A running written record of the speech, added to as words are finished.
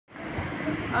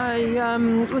I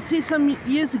was here some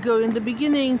years ago. In the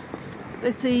beginning,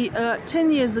 let's say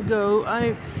 10 years ago,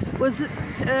 I was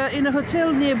in a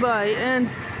hotel nearby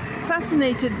and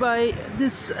fascinated by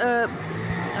this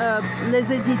Les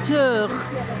Éditeurs.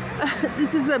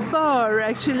 This is a bar,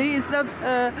 actually. It's not.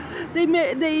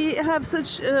 They have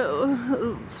such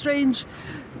strange,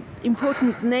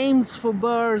 important names for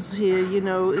bars here. You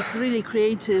know, it's really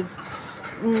creative.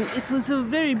 It was a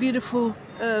very beautiful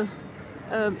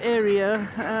area.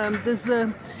 There's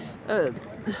a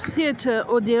theatre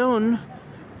Odeon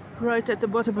right at the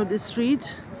bottom of the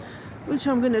street, which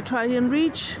I'm going to try and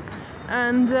reach,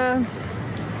 and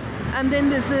then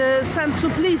there's a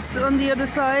Saint-Sulpice on the other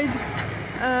side,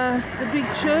 the big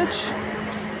church.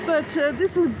 But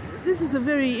this is a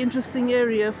very interesting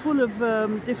area, full of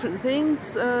different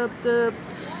things. The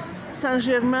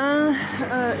Saint-Germain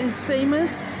is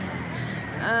famous,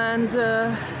 and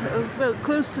well,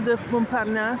 close to the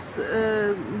Montparnasse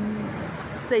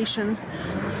station.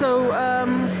 So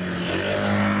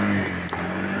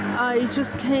I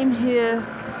just came here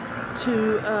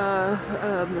to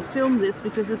film this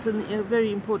because it's a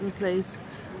very important place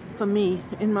for me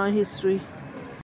in my history.